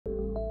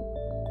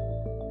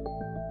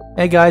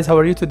Hey guys, how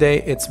are you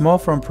today? It's Mo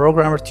from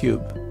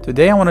ProgrammerTube.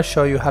 Today I want to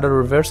show you how to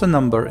reverse a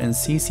number in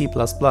C++.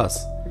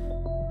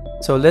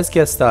 So let's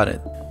get started.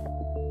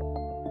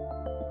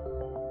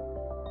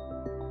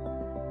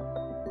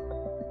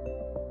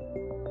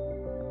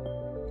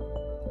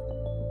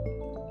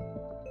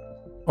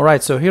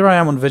 Alright, so here I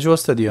am on Visual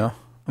Studio.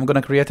 I'm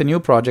going to create a new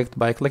project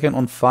by clicking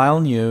on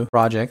File, New,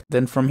 Project.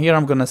 Then from here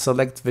I'm going to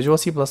select Visual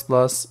C++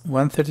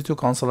 132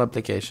 Console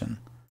Application.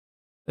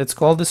 Let's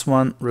call this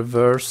one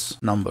Reverse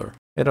Number.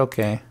 Hit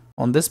OK.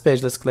 On this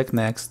page, let's click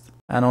Next.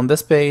 And on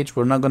this page,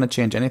 we're not going to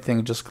change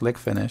anything, just click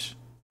Finish.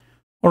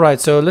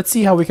 Alright, so let's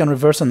see how we can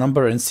reverse a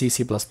number in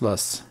C++.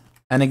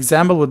 An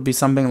example would be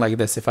something like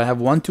this. If I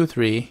have 1, 2,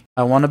 3,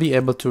 I want to be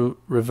able to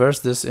reverse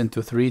this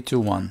into 3, 2,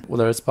 1,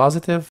 whether it's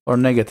positive or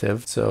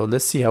negative. So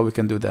let's see how we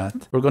can do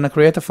that. We're going to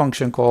create a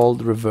function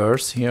called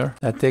reverse here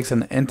that takes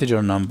an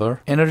integer number.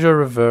 Integer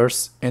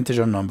reverse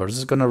integer number. This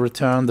is going to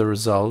return the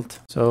result.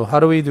 So how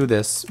do we do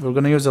this? We're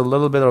going to use a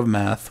little bit of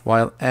math.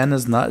 While n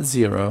is not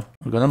 0,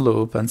 we're going to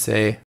loop and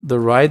say the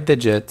right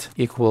digit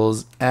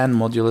equals n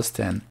modulus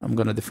 10. I'm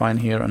going to define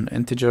here an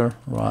integer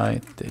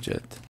right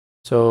digit.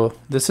 So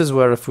this is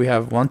where if we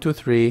have 1, 2,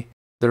 3,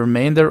 the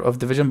remainder of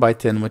division by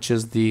 10, which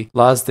is the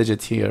last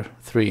digit here,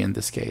 3 in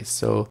this case.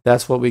 So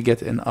that's what we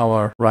get in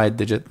our right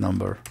digit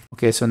number.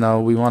 Okay, so now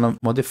we want to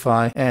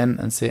modify n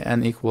and say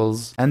n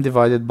equals n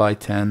divided by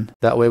 10.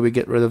 That way we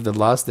get rid of the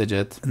last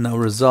digit. And now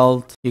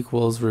result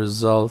equals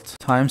result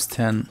times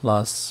 10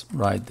 plus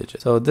right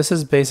digit. So this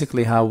is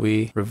basically how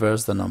we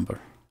reverse the number.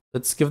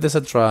 Let's give this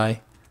a try.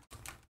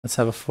 Let's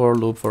have a for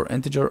loop for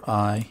integer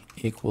I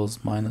equals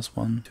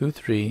 -1, 2,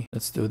 3.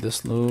 Let's do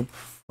this loop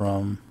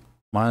from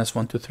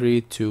 -1, 2,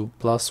 3 to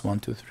 +1,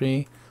 2,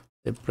 3.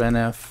 The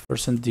printf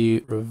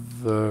 %d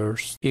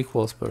reverse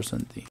equals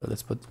 %d. So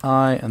let's put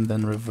I and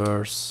then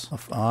reverse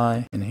of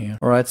I in here.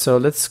 Alright, so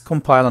let's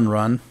compile and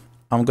run.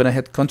 I'm gonna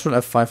hit Ctrl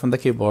F5 on the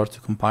keyboard to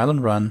compile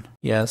and run.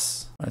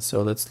 Yes. Alright,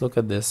 so let's look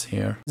at this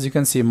here. As you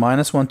can see,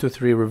 -1, 2,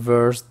 3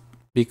 reversed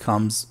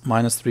becomes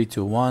 -3,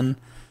 2, 1.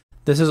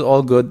 This is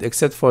all good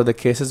except for the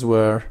cases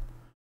where,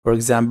 for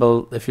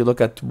example, if you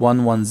look at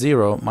 1, 1,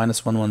 0,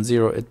 -1, 1,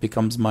 0, it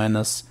becomes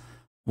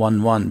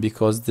 -1, 1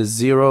 because the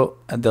 0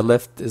 at the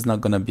left is not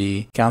going to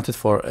be counted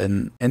for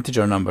in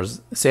integer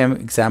numbers. Same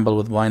example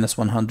with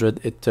 -100,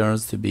 it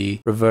turns to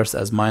be reversed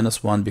as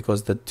 -1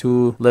 because the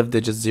two left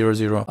digits 0,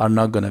 0 are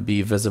not going to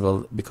be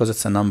visible because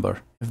it's a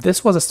number. If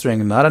this was a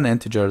string, not an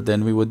integer,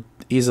 then we would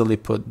easily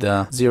put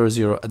the 0,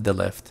 0 at the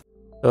left.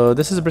 So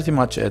this is pretty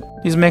much it.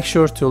 Please make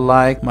sure to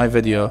like my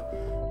video.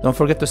 Don't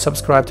forget to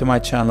subscribe to my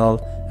channel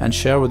and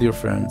share with your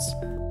friends.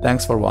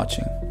 Thanks for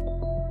watching.